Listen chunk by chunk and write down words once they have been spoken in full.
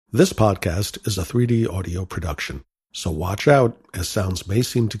This podcast is a 3D audio production, so watch out as sounds may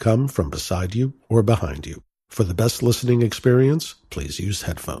seem to come from beside you or behind you. For the best listening experience, please use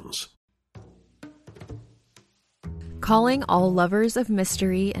headphones. Calling all lovers of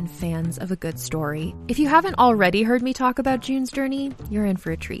mystery and fans of a good story. If you haven't already heard me talk about June's Journey, you're in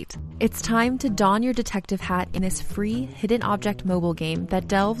for a treat. It's time to don your detective hat in this free hidden object mobile game that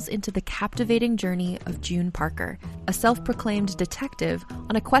delves into the captivating journey of June Parker, a self-proclaimed detective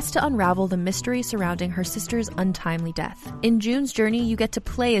on a quest to unravel the mystery surrounding her sister's untimely death. In June's Journey, you get to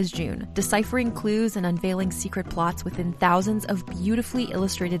play as June, deciphering clues and unveiling secret plots within thousands of beautifully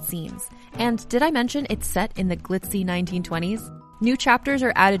illustrated scenes. And did I mention it's set in the glitzy 1920s? New chapters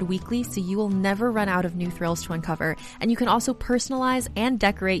are added weekly, so you will never run out of new thrills to uncover, and you can also personalize and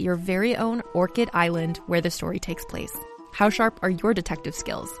decorate your very own Orchid Island where the story takes place. How sharp are your detective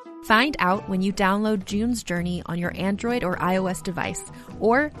skills? Find out when you download June's Journey on your Android or iOS device,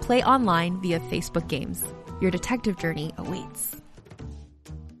 or play online via Facebook Games. Your detective journey awaits.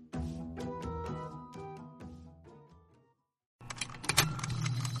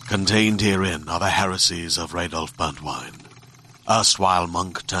 Contained herein are the heresies of Radolf Burntwine, erstwhile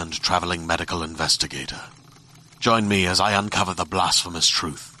monk turned traveling medical investigator. Join me as I uncover the blasphemous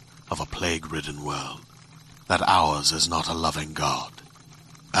truth of a plague-ridden world, that ours is not a loving God,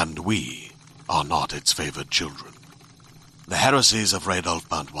 and we are not its favored children. The heresies of Radolf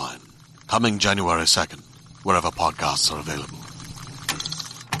Burntwine, coming January 2nd, wherever podcasts are available.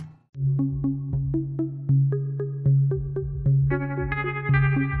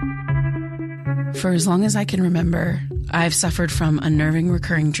 For as long as I can remember, I've suffered from unnerving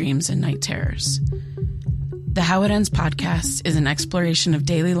recurring dreams and night terrors. The How It Ends podcast is an exploration of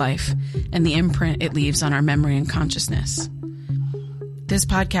daily life and the imprint it leaves on our memory and consciousness. This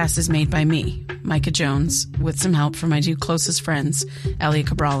podcast is made by me, Micah Jones, with some help from my two closest friends, Ellie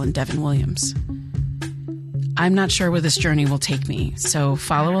Cabral and Devin Williams. I'm not sure where this journey will take me, so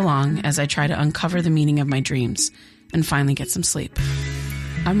follow along as I try to uncover the meaning of my dreams and finally get some sleep.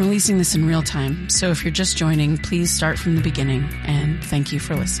 I'm releasing this in real time, so if you're just joining, please start from the beginning, and thank you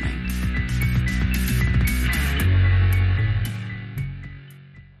for listening.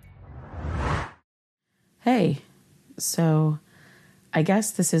 Hey, so I guess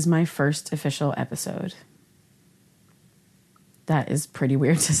this is my first official episode. That is pretty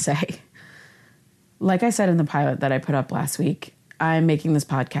weird to say. Like I said in the pilot that I put up last week, I'm making this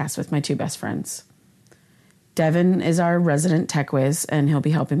podcast with my two best friends. Devin is our resident tech whiz, and he'll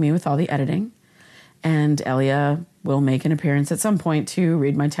be helping me with all the editing. And Elia will make an appearance at some point to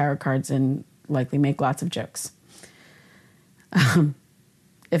read my tarot cards and likely make lots of jokes.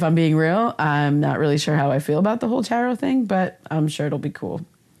 If I'm being real, I'm not really sure how I feel about the whole tarot thing, but I'm sure it'll be cool.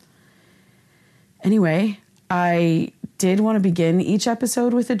 Anyway, I did want to begin each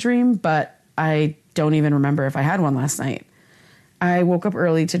episode with a dream, but I don't even remember if I had one last night. I woke up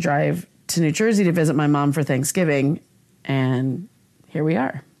early to drive to New Jersey to visit my mom for Thanksgiving, and here we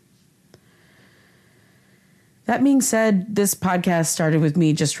are. That being said, this podcast started with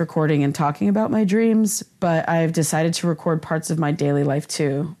me just recording and talking about my dreams, but I've decided to record parts of my daily life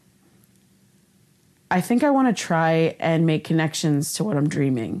too. I think I want to try and make connections to what I'm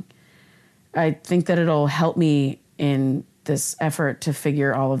dreaming. I think that it'll help me in this effort to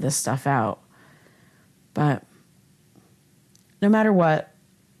figure all of this stuff out. But no matter what,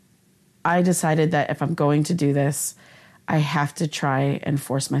 I decided that if I'm going to do this, I have to try and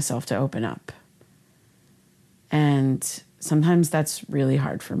force myself to open up. And sometimes that's really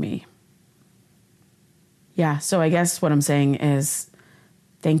hard for me. Yeah, so I guess what I'm saying is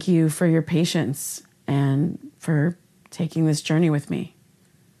thank you for your patience and for taking this journey with me.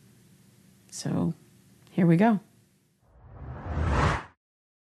 So here we go.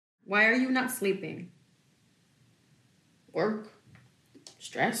 Why are you not sleeping? Work.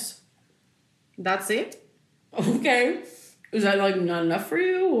 Stress. That's it? Okay. Is that like not enough for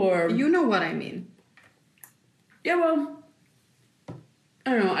you, or? You know what I mean. Yeah, well,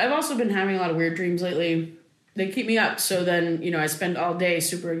 I don't know. I've also been having a lot of weird dreams lately. They keep me up, so then, I spend all day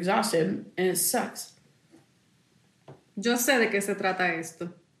super exhausted, and it sucks. Yo sé de qué se trata esto.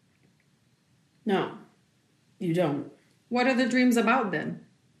 No, you don't. What are the dreams about then?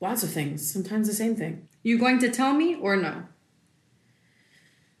 Lots of things. Sometimes the same thing. You going to tell me or no?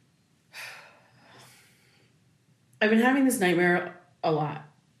 I've been having this nightmare a lot.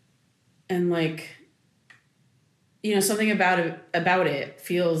 And something about it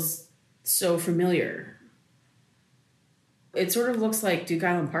feels so familiar. It sort of looks like Duke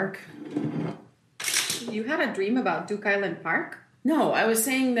Island Park. You had a dream about Duke Island Park? No, I was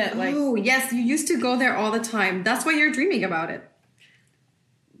saying that Oh, yes, you used to go there all the time. That's why you're dreaming about it.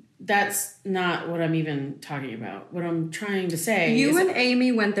 That's not what I'm even talking about. What I'm trying to say You is... and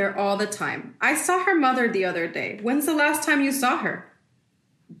Amy went there all the time. I saw her mother the other day. When's the last time you saw her?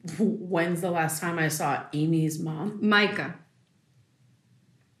 When's the last time I saw Amy's mom? Micah.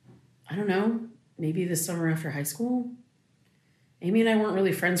 I don't know. Maybe the summer after high school? Amy and I weren't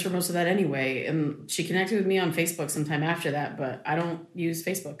really friends for most of that anyway, and she connected with me on Facebook sometime after that, but I don't use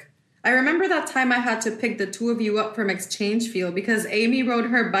Facebook. I remember that time I had to pick the two of you up from Exchange Field because Amy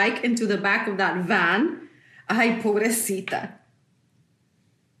rode her bike into the back of that van. Ay, pobrecita.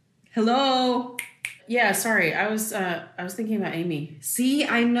 Hello? Yeah, sorry. I was thinking about Amy. See,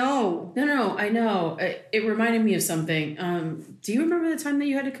 I know. No, I know. It reminded me of something. Do you remember the time that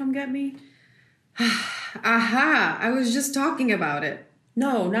you had to come get me? Aha, I was just talking about it.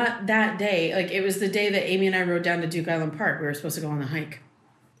 No, not that day. Like, it was the day that Amy and I rode down to Duke Island Park. We were supposed to go on the hike.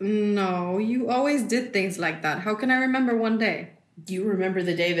 No, you always did things like that. How can I remember one day? Do you remember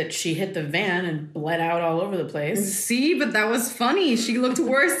the day that she hit the van and bled out all over the place? See, but that was funny. She looked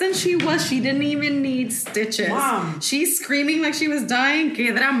worse than she was. She didn't even need stitches. Mom. She's screaming like she was dying.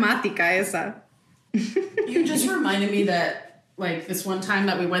 Que dramática esa. You just reminded me that, like, this one time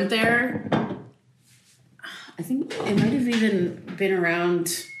that we went there, I think it might have even been around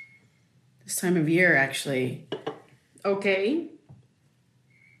this time of year, actually. Okay.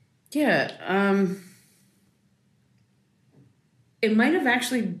 Yeah, it might have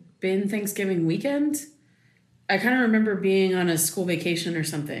actually been Thanksgiving weekend. I kind of remember being on a school vacation or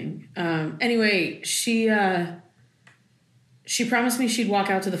something. Anyway, she promised me she'd walk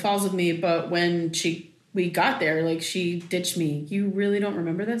out to the falls with me, but when we got there, like, she ditched me. You really don't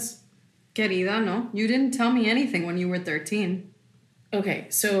remember this? Querida, no. You didn't tell me anything when you were 13. Okay,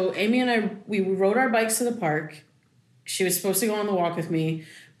 so Amy and I, we rode our bikes to the park. She was supposed to go on the walk with me,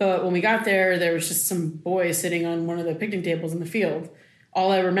 but when we got there, there was just some boy sitting on one of the picnic tables in the field.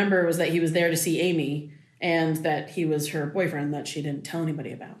 All I remember was that he was there to see Amy and that he was her boyfriend that she didn't tell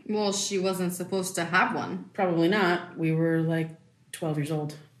anybody about. Well, she wasn't supposed to have one. Probably not. We were like 12 years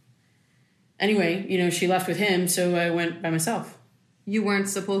old. Anyway, she left with him, so I went by myself. You weren't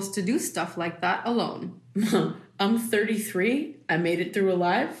supposed to do stuff like that alone. I'm 33. I made it through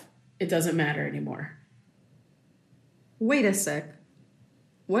alive. It doesn't matter anymore. Wait a sec.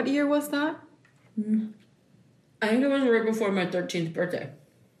 What year was that? I think it was right before my 13th birthday.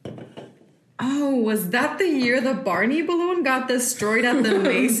 Oh, was that the year the Barney balloon got destroyed at the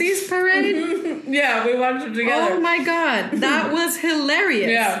Macy's parade? Yeah, we watched it together. Oh my God, that was hilarious.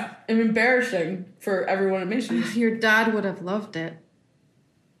 Yeah, and embarrassing for everyone at Macy's. Your dad would have loved it.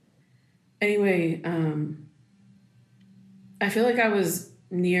 Anyway, I feel like I was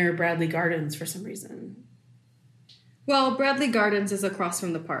near Bradley Gardens for some reason. Well, Bradley Gardens is across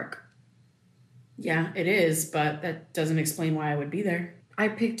from the park. Yeah, it is, but that doesn't explain why I would be there. I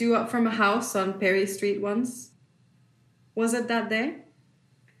picked you up from a house on Perry Street once. Was it that day?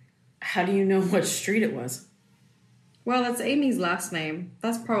 How do you know what street it was? Well, it's Amy's last name.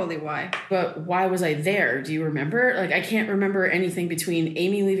 That's probably why. But why was I there? Do you remember? Like, I can't remember anything between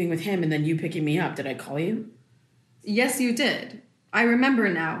Amy leaving with him and then you picking me up. Did I call you? Yes, you did. I remember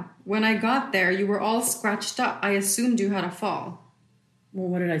now. When I got there, you were all scratched up. I assumed you had a fall. Well,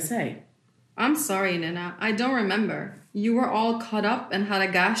 what did I say? I'm sorry, Nina. I don't remember. You were all cut up and had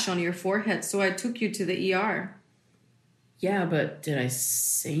a gash on your forehead, so I took you to the ER. Yeah, but did I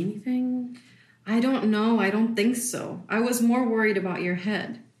say anything? I don't know. I don't think so. I was more worried about your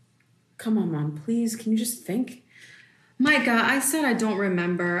head. Come on, Mom. Please, can you just think? Micah, I said I don't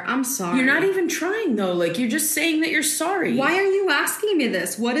remember. I'm sorry. You're not even trying, though. Like, you're just saying that you're sorry. Why are you asking me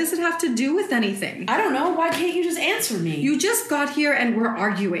this? What does it have to do with anything? I don't know. Why can't you just answer me? You just got here and we're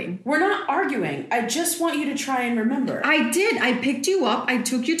arguing. We're not arguing. I just want you to try and remember. I did. I picked you up. I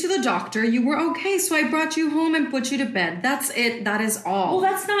took you to the doctor. You were okay, so I brought you home and put you to bed. That's it. That is all.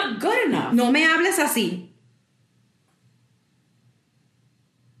 Well, that's not good enough. No me hables así.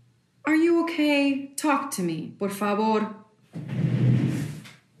 Are you okay? Talk to me, por favor.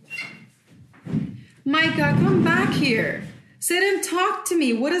 Micah, come back here. Sit and talk to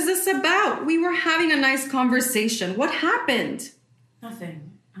me. What is this about? We were having a nice conversation. What happened?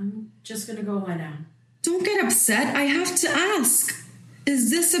 Nothing. I'm just gonna go lie down. Don't get upset. I have to ask. Is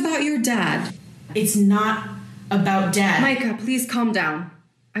this about your dad? It's not about Dad. Micah, please calm down.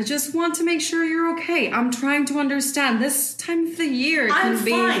 I just want to make sure you're okay. I'm trying to understand. This time of the year can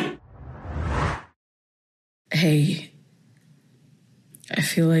be... I'm fine. Hey, I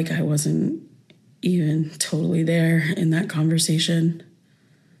feel like I wasn't even totally there in that conversation.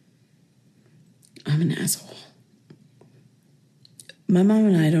 I'm an asshole. My mom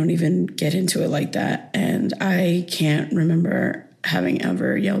and I don't even get into it like that, and I can't remember having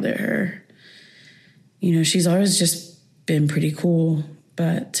ever yelled at her. You know, she's always just been pretty cool,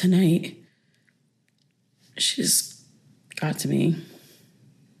 but tonight she just got to me.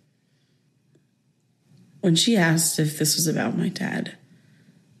 When she asked if this was about my dad,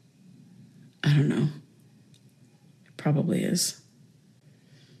 I don't know. It probably is.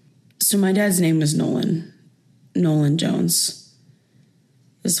 So my dad's name was Nolan Jones.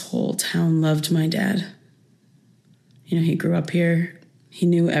 This whole town loved my dad. You know, he grew up here. He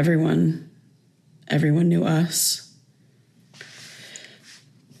knew everyone. Everyone knew us.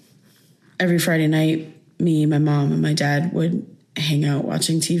 Every Friday night, me, my mom, and my dad would hang out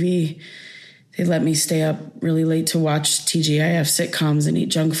watching TV. They'd let me stay up really late to watch TGIF sitcoms and eat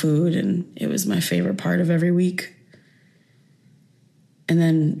junk food, and it was my favorite part of every week. And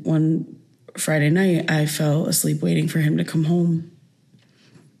then one Friday night, I fell asleep waiting for him to come home.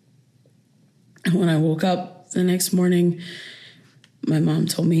 And when I woke up the next morning, my mom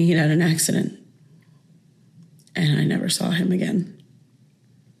told me he'd had an accident, and I never saw him again.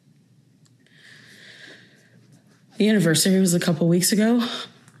 The anniversary was a couple weeks ago.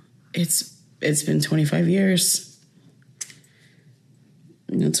 It's been 25 years.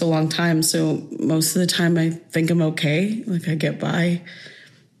 It's a long time, so most of the time I think I'm okay. Like, I get by.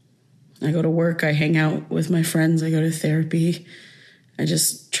 I go to work, I hang out with my friends, I go to therapy. I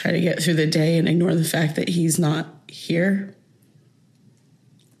just try to get through the day and ignore the fact that he's not here.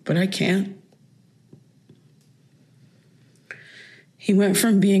 But I can't. He went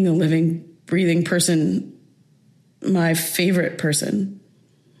from being a living, breathing person, my favorite person.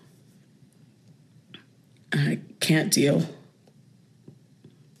 I can't deal.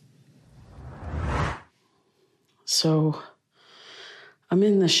 So I'm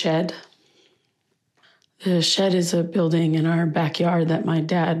in the shed. The shed is a building in our backyard that my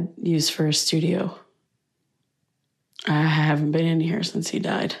dad used for a studio. I haven't been in here since he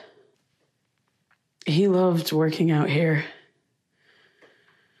died. He loved working out here.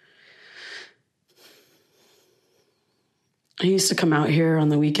 He used to come out here on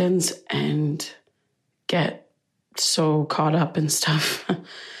the weekends and get so caught up in stuff.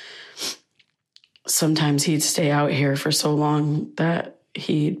 Sometimes he'd stay out here for so long that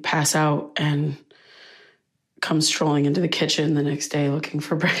he'd pass out and come strolling into the kitchen the next day looking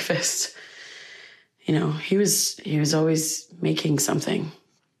for breakfast. You know, he was always making something.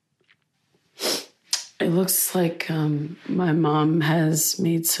 It looks like my mom has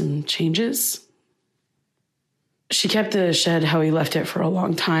made some changes. She kept the shed how he left it for a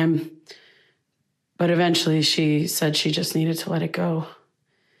long time, but eventually she said she just needed to let it go.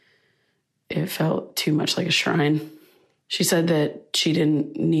 It felt too much like a shrine. She said that she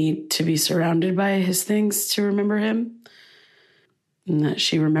didn't need to be surrounded by his things to remember him, and that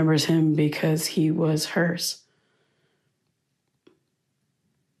she remembers him because he was hers.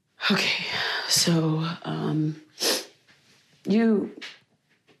 Okay, so you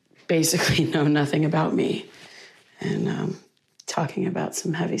basically know nothing about me, and talking about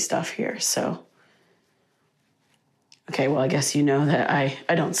some heavy stuff here, so... Okay, well, I guess you know that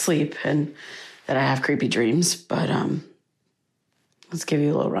I don't sleep and that I have creepy dreams, but let's give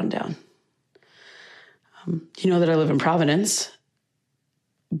you a little rundown. You know that I live in Providence,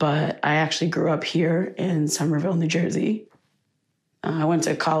 but I actually grew up here in Somerville, New Jersey. I went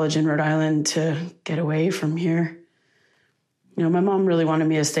to college in Rhode Island to get away from here. You know, my mom really wanted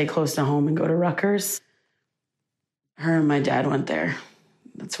me to stay close to home and go to Rutgers. Her and my dad went there.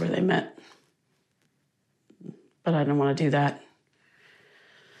 That's where they met. But I didn't want to do that.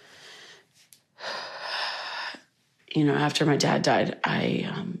 You know, after my dad died, I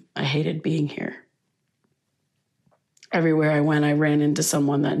hated being here. Everywhere I went, I ran into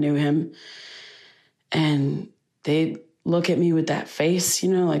someone that knew him. And they'd look at me with that face,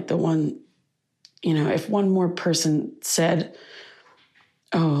 you know, like the one, you know, if one more person said,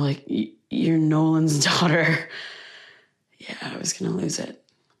 oh, like, you're Nolan's daughter, yeah, I was going to lose it.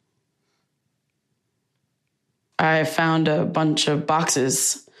 I found a bunch of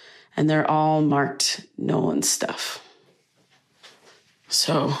boxes, and they're all marked Nolan stuff.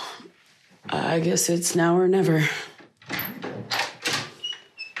 So, I guess it's now or never.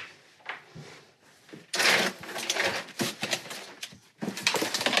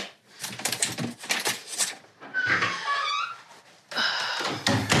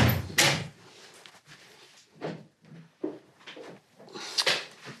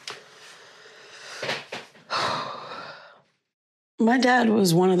 My dad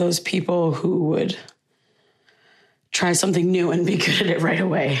was one of those people who would try something new and be good at it right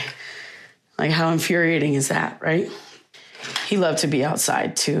away. Like, how infuriating is that, right? He loved to be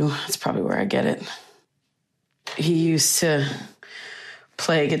outside, too. That's probably where I get it. He used to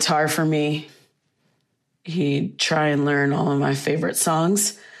play guitar for me. He'd try and learn all of my favorite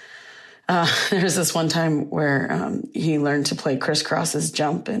songs. There was this one time where he learned to play Crisscross's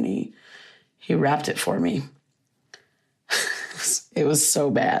Jump, and he rapped it for me. It was so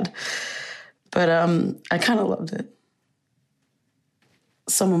bad. But I kind of loved it.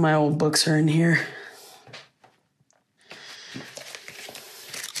 Some of my old books are in here.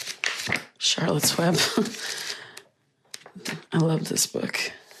 Charlotte's Web. I love this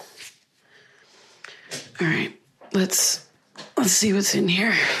book. All right, let's see what's in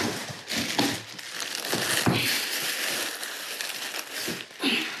here.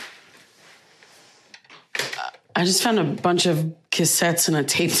 I just found a bunch of cassettes and a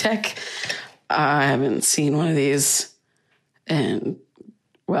tape deck. I haven't seen one of these, and,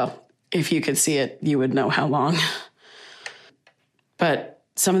 well, if you could see it, you would know how long. But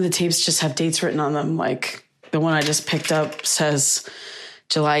some of the tapes just have dates written on them, like the one I just picked up says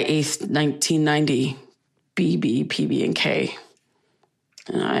July 8th, 1990, BB, PB, and K.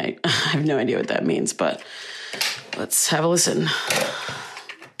 And I have no idea what that means, but let's have a listen.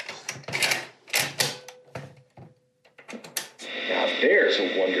 Now there's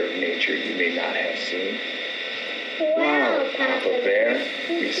a wonder of nature you may not have seen. Wow, Papa Bear,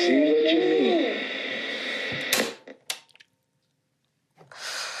 we see what you mean.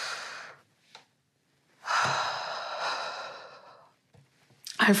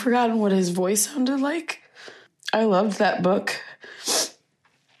 I've forgotten what his voice sounded like. I loved that book.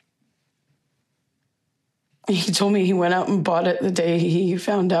 He told me he went out and bought it the day he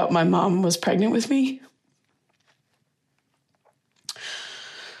found out my mom was pregnant with me.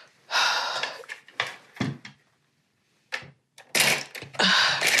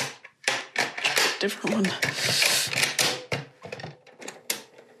 Different one.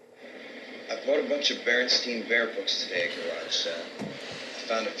 I bought a bunch of Berenstein Bear books today at garage sale.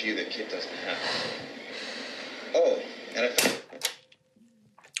 I found a few that Kit doesn't have. Oh, and I found...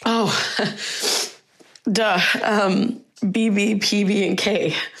 Oh, duh. BB, PB, and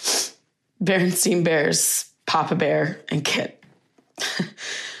K. Berenstein Bears, Papa Bear, and Kit.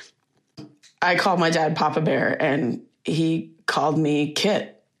 I called my dad Papa Bear, and he called me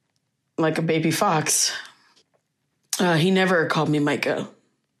Kit, like a baby fox. He never called me Micah,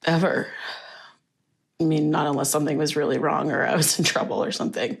 ever. I mean, not unless something was really wrong or I was in trouble or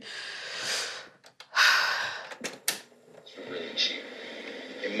something. It's really cheap.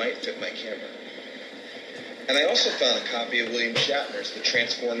 It might fit my camera. And I also found a copy of William Shatner's The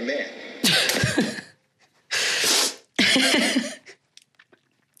Transformed Man.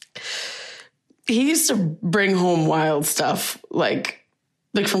 He used to bring home wild stuff, like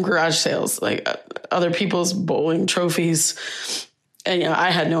from garage sales, like other people's bowling trophies. And, I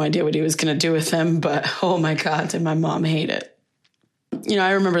had no idea what he was going to do with them, but oh my God, did my mom hate it.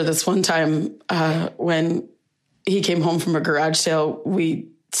 I remember this one time when he came home from a garage sale, we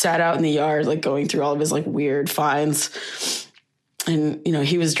sat out in the yard, like going through all of his like weird finds. And,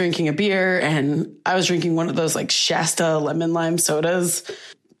 he was drinking a beer and I was drinking one of those like Shasta lemon lime sodas.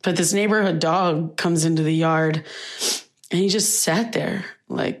 But this neighborhood dog comes into the yard and he just sat there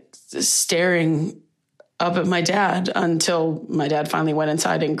like staring up at my dad until my dad finally went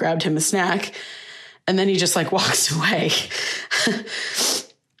inside and grabbed him a snack. And then he just like walks away.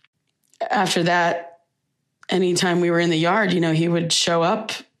 After that, anytime we were in the yard, he would show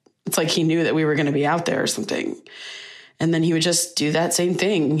up. It's like he knew that we were going to be out there or something. And then he would just do that same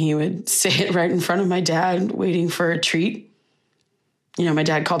thing. He would sit right in front of my dad waiting for a treat. My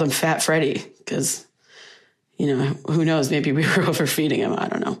dad called him Fat Freddy because, who knows, maybe we were overfeeding him. I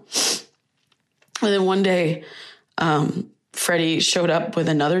don't know. And then one day, Freddie showed up with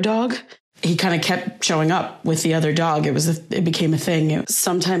another dog. He kind of kept showing up with the other dog. It became a thing.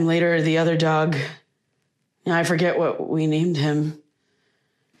 Sometime later, the other dog, I forget what we named him,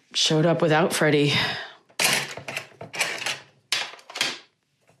 showed up without Freddie.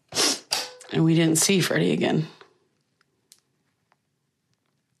 And we didn't see Freddie again.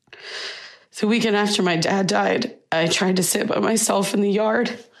 The weekend after my dad died, I tried to sit by myself in the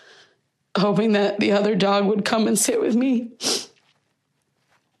yard, hoping that the other dog would come and sit with me.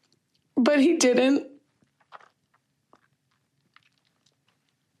 But he didn't.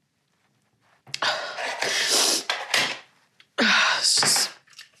 It's just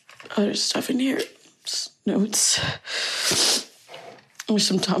other stuff in here. Just notes. There's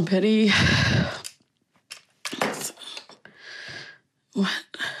some Tom Petty. What?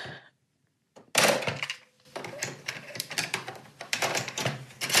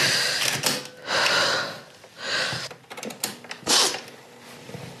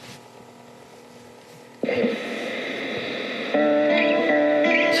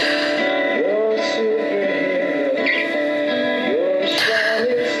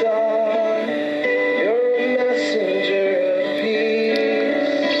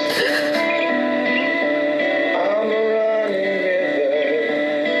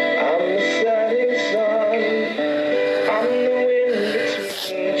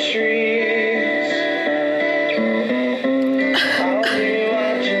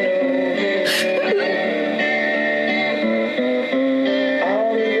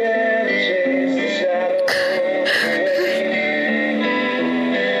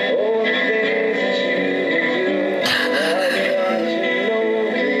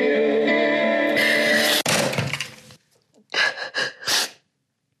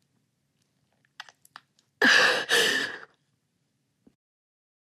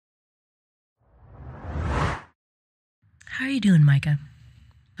 How are you doing, Micah?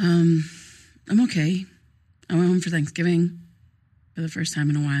 I'm okay. I went home for Thanksgiving for the first time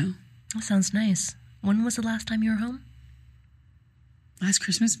in a while. That sounds nice. When was the last time you were home? Last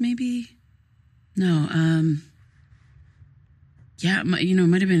Christmas, maybe? No, yeah, it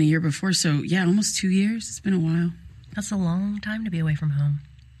might have been a year before, so yeah, almost 2 years. It's been a while. That's a long time to be away from home.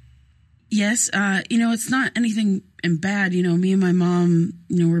 Yes, it's not anything bad. Me and my mom,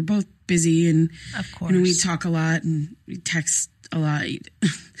 we're both busy and of course, we talk a lot and we text a lot.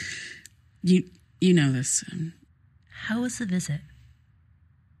 You know this. How was the visit?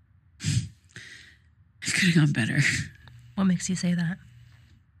 It could have gone better. What makes you say that?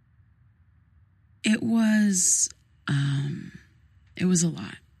 It was a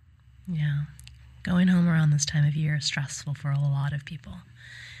lot. Yeah. Going home around this time of year is stressful for a lot of people.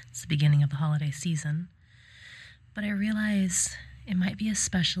 It's the beginning of the holiday season. But I realize it might be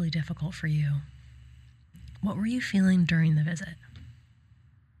especially difficult for you. What were you feeling during the visit?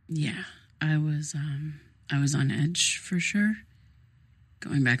 Yeah, I was on edge for sure.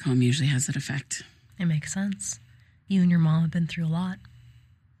 Going back home usually has that effect. It makes sense. You and your mom have been through a lot.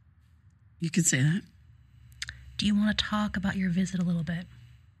 You could say that. Do you want to talk about your visit a little bit?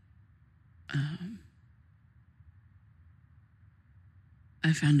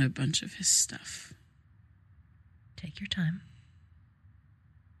 I found a bunch of his stuff. Take your time.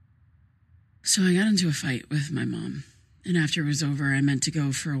 So I got into a fight with my mom. And after it was over, I meant to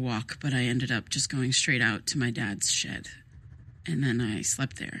go for a walk, but I ended up just going straight out to my dad's shed. And then I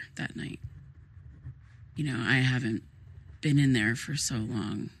slept there that night. I haven't been in there for so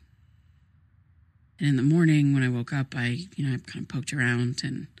long. And in the morning when I woke up, I kind of poked around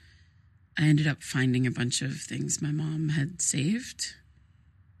and I ended up finding a bunch of things my mom had saved.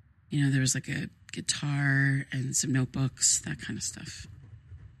 There was like a guitar and some notebooks, that kind of stuff.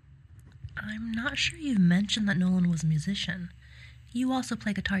 I'm not sure you've mentioned that Nolan was a musician. You also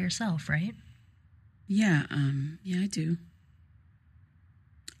play guitar yourself, right? Yeah, I do.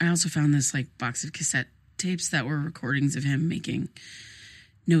 I also found this box of cassette tapes that were recordings of him making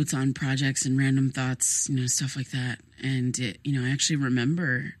notes on projects and random thoughts, stuff like that. And I actually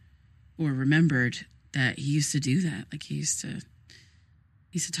remembered that he used to do that. He used to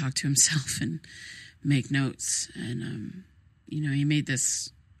talk to himself and make notes. And he made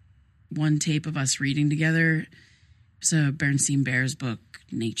this one tape of us reading together. It was a Bernstein Bears book,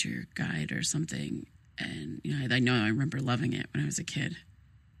 Nature Guide or something. And I remember loving it when I was a kid.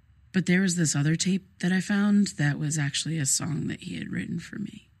 But there was this other tape that I found that was actually a song that he had written for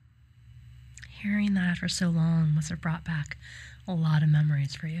me. Hearing that after so long must have brought back a lot of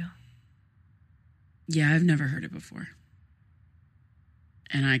memories for you. Yeah, I've never heard it before.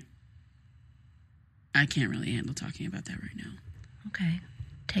 And I can't really handle talking about that right now. Okay,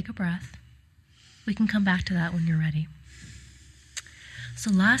 take a breath. We can come back to that when you're ready.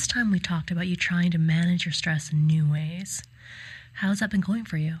 So last time we talked about you trying to manage your stress in new ways. How's that been going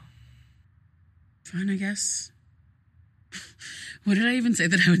for you? Fun, I guess. What did I even say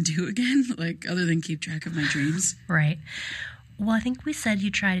that I would do again? Other than keep track of my dreams? Right. Well, I think we said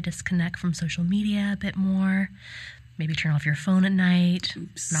you try to disconnect from social media a bit more. Maybe turn off your phone at night.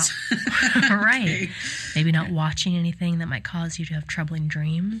 Oops. Not right. Okay. Maybe not watching anything that might cause you to have troubling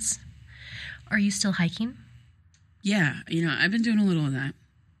dreams. Are you still hiking? Yeah, I've been doing a little of that.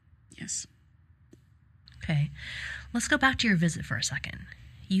 Yes. Okay. Let's go back to your visit for a second.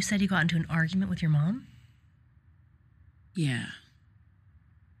 You said you got into an argument with your mom? Yeah.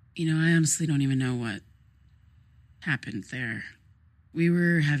 I honestly don't even know what happened there. We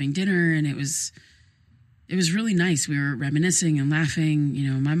were having dinner and it was really nice. We were reminiscing and laughing.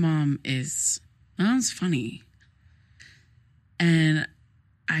 My mom's funny. And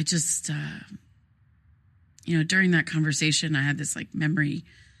I just, during that conversation, I had this I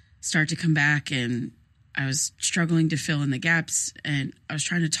start to come back, and I was struggling to fill in the gaps, and I was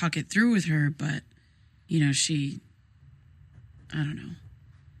trying to talk it through with her, but, I don't know.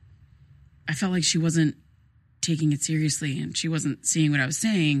 I felt like she wasn't taking it seriously, and she wasn't seeing what I was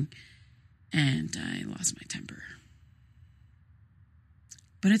saying, and I lost my temper.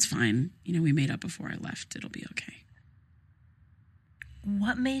 But it's fine. We made up before I left. It'll be okay.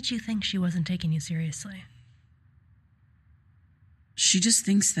 What made you think she wasn't taking you seriously? She just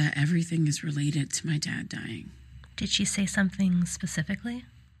thinks that everything is related to my dad dying. Did she say something specifically?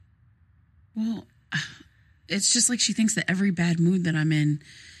 Well, it's just like she thinks that every bad mood that I'm in,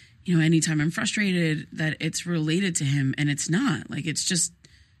 anytime I'm frustrated, that it's related to him, and it's not. It's just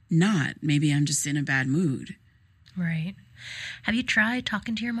not. Maybe I'm just in a bad mood. Right. Have you tried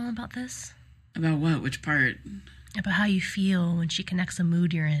talking to your mom about this? About what? Which part? About how you feel when she connects a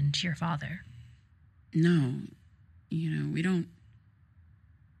mood you're in to your father. No. we don't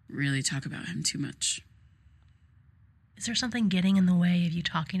really talk about him too much. Is there something getting in the way of you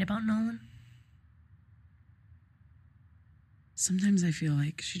talking about Nolan? Sometimes I feel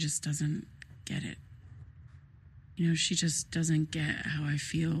like she just doesn't get it. She just doesn't get how I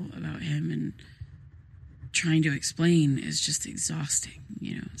feel about him, and trying to explain is just exhausting,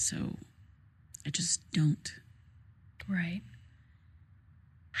 so I just don't. Right.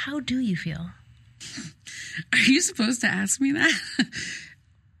 How do you feel? Are you supposed to ask me that?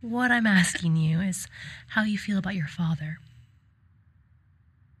 What I'm asking you is how you feel about your father.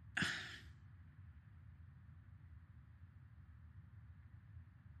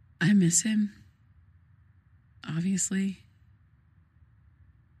 I miss him. Obviously.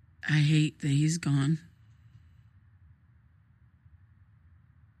 I hate that he's gone.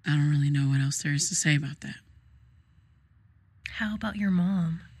 I don't really know what else there is to say about that. How about your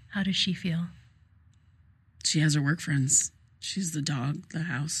mom? How does she feel? She has her work friends. She's the dog, the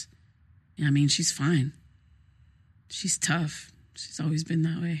house. She's fine. She's tough. She's always been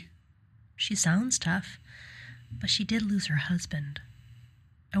that way. She sounds tough, but she did lose her husband.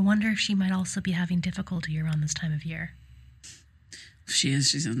 I wonder if she might also be having difficulty around this time of year. If she is,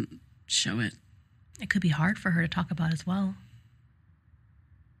 she doesn't show it. It could be hard for her to talk about as well.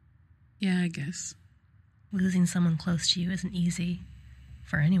 Yeah, I guess. Losing someone close to you isn't easy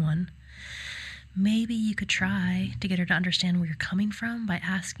for anyone. Maybe you could try to get her to understand where you're coming from by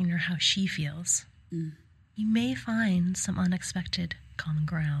asking her how she feels. Mm. You may find some unexpected common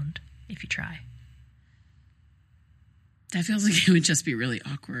ground if you try. That feels like it would just be really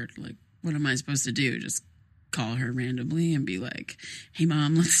awkward. Like, what am I supposed to do? Just call her randomly and be like, hey,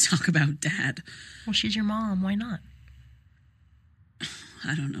 Mom, let's talk about Dad. Well, she's your mom. Why not?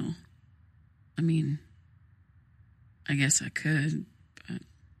 I don't know. I guess I could, but...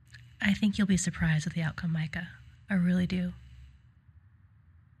 I think you'll be surprised with the outcome, Micah. I really do.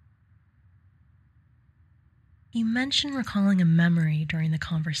 You mentioned recalling a memory during the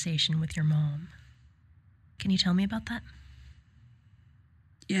conversation with your mom. Can you tell me about that?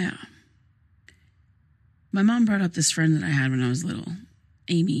 Yeah. My mom brought up this friend that I had when I was little.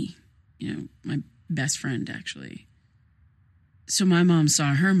 Amy. My best friend, actually. So my mom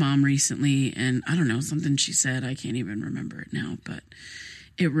saw her mom recently, and I don't know, something she said, I can't even remember it now, but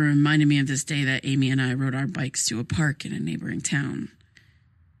it reminded me of this day that Amy and I rode our bikes to a park in a neighboring town.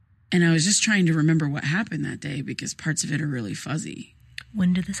 And I was just trying to remember what happened that day because parts of it are really fuzzy.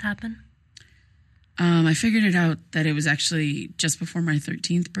 When did this happen? I figured it out that it was actually just before my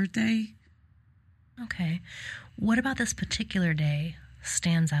 13th birthday. Okay. What about this particular day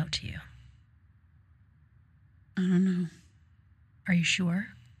stands out to you? I don't know. Are you sure?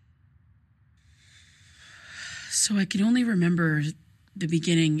 So I can only remember the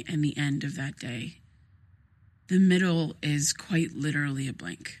beginning and the end of that day. The middle is quite literally a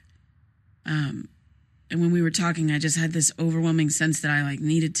blank. And when we were talking, I just had this overwhelming sense that I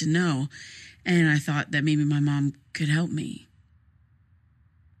needed to know. And I thought that maybe my mom could help me.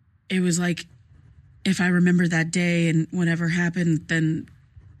 It was like, if I remember that day and whatever happened, then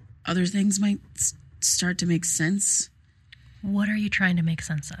other things might start to make sense. What are you trying to make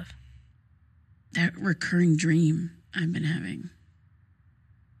sense of? That recurring dream I've been having.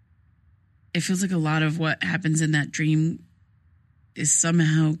 It feels like a lot of what happens in that dream is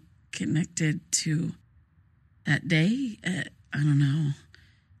somehow connected to that day. I don't know.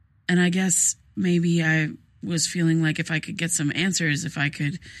 And I guess maybe I was feeling like if I could get some answers, if I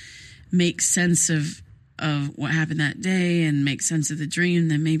could make sense of what happened that day and make sense of the dream,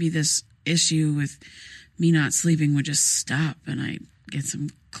 then maybe this issue with me not sleeping would just stop and I'd get some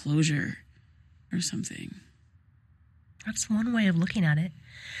closure or something. That's one way of looking at it.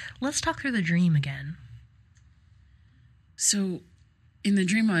 Let's talk through the dream again. So in the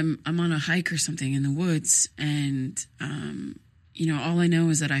dream, I'm on a hike or something in the woods, and all I know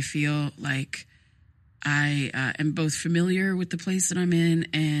is that I feel like I am both familiar with the place that I'm in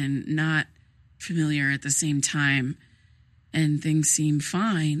and not familiar at the same time, and things seem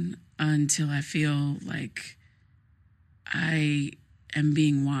fine until I feel like I am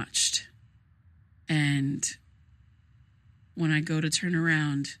being watched. And when I go to turn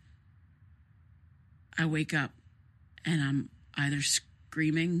around, I wake up and I'm either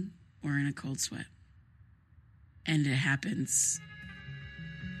screaming or in a cold sweat. And it happens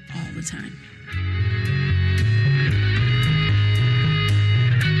all the time.